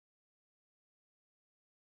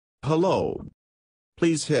Hello.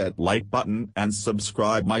 Please hit like button and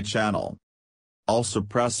subscribe my channel. Also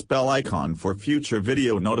press bell icon for future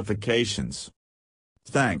video notifications.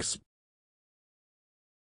 Thanks.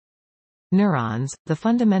 Neurons, the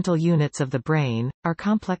fundamental units of the brain, are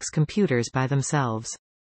complex computers by themselves.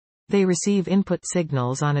 They receive input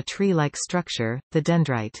signals on a tree-like structure, the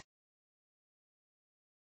dendrite.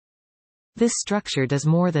 This structure does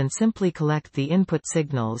more than simply collect the input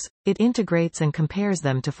signals, it integrates and compares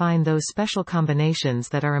them to find those special combinations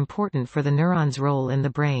that are important for the neuron's role in the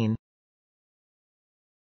brain.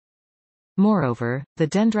 Moreover, the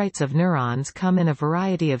dendrites of neurons come in a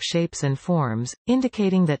variety of shapes and forms,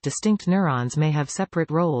 indicating that distinct neurons may have separate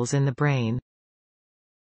roles in the brain.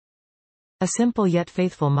 A simple yet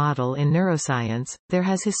faithful model in neuroscience, there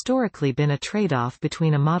has historically been a trade-off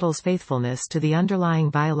between a model's faithfulness to the underlying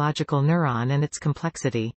biological neuron and its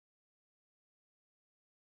complexity.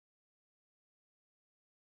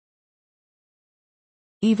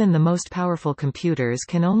 Even the most powerful computers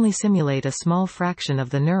can only simulate a small fraction of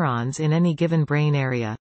the neurons in any given brain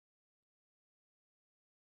area.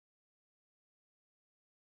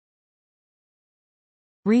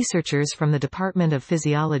 Researchers from the Department of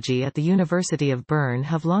Physiology at the University of Bern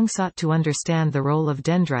have long sought to understand the role of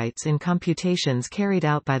dendrites in computations carried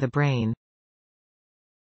out by the brain.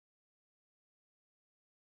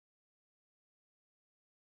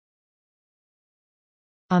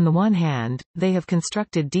 On the one hand, they have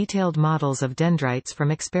constructed detailed models of dendrites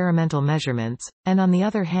from experimental measurements, and on the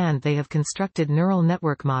other hand they have constructed neural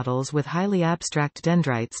network models with highly abstract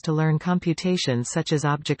dendrites to learn computations such as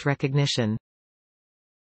object recognition.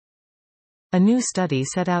 A new study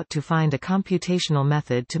set out to find a computational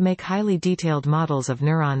method to make highly detailed models of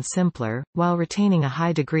neurons simpler, while retaining a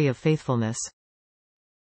high degree of faithfulness.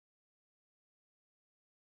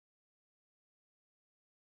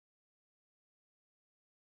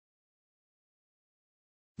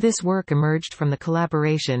 This work emerged from the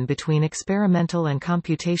collaboration between experimental and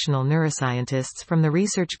computational neuroscientists from the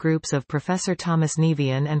research groups of Professor Thomas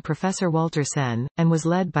Nevian and Professor Walter Sen, and was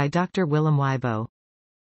led by Dr. Willem Weibo.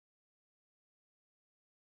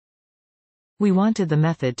 We wanted the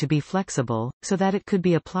method to be flexible, so that it could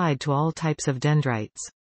be applied to all types of dendrites.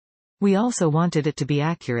 We also wanted it to be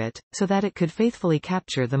accurate, so that it could faithfully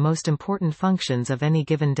capture the most important functions of any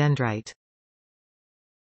given dendrite.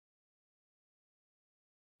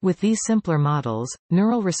 With these simpler models,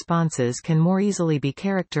 neural responses can more easily be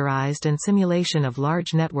characterized and simulation of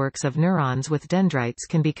large networks of neurons with dendrites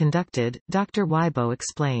can be conducted, Dr. Weibo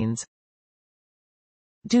explains.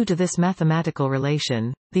 Due to this mathematical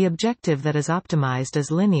relation, the objective that is optimized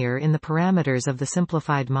is linear in the parameters of the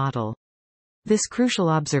simplified model. This crucial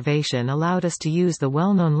observation allowed us to use the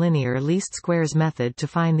well-known linear least squares method to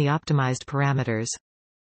find the optimized parameters.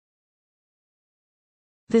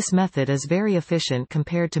 This method is very efficient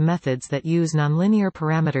compared to methods that use nonlinear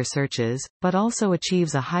parameter searches, but also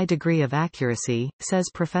achieves a high degree of accuracy,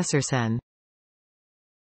 says Professor Sen.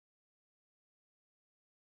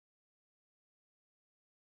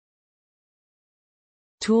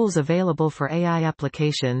 Tools available for AI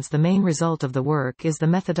applications. The main result of the work is the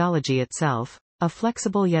methodology itself, a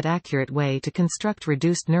flexible yet accurate way to construct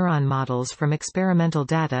reduced neuron models from experimental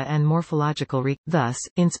data and morphological Thus,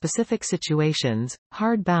 in specific situations,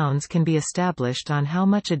 hard bounds can be established on how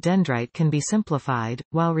much a dendrite can be simplified,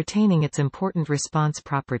 while retaining its important response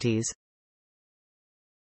properties.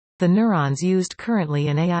 The neurons used currently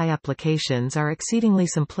in AI applications are exceedingly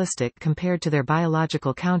simplistic compared to their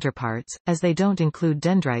biological counterparts, as they don't include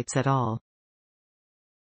dendrites at all.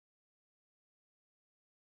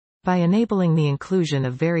 By enabling the inclusion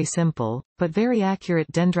of very simple, but very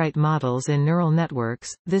accurate dendrite models in neural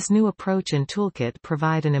networks, this new approach and toolkit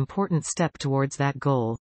provide an important step towards that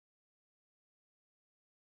goal.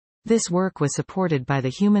 This work was supported by the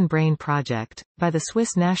Human Brain Project, by the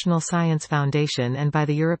Swiss National Science Foundation and by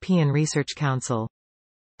the European Research Council.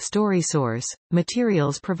 Story source: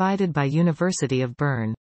 materials provided by University of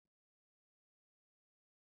Bern.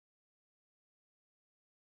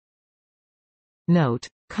 Note: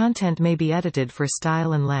 content may be edited for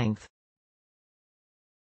style and length.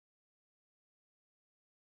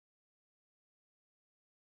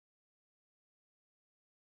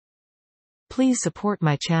 Please support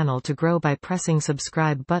my channel to grow by pressing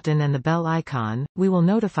subscribe button and the bell icon. We will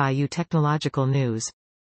notify you technological news.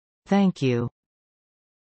 Thank you.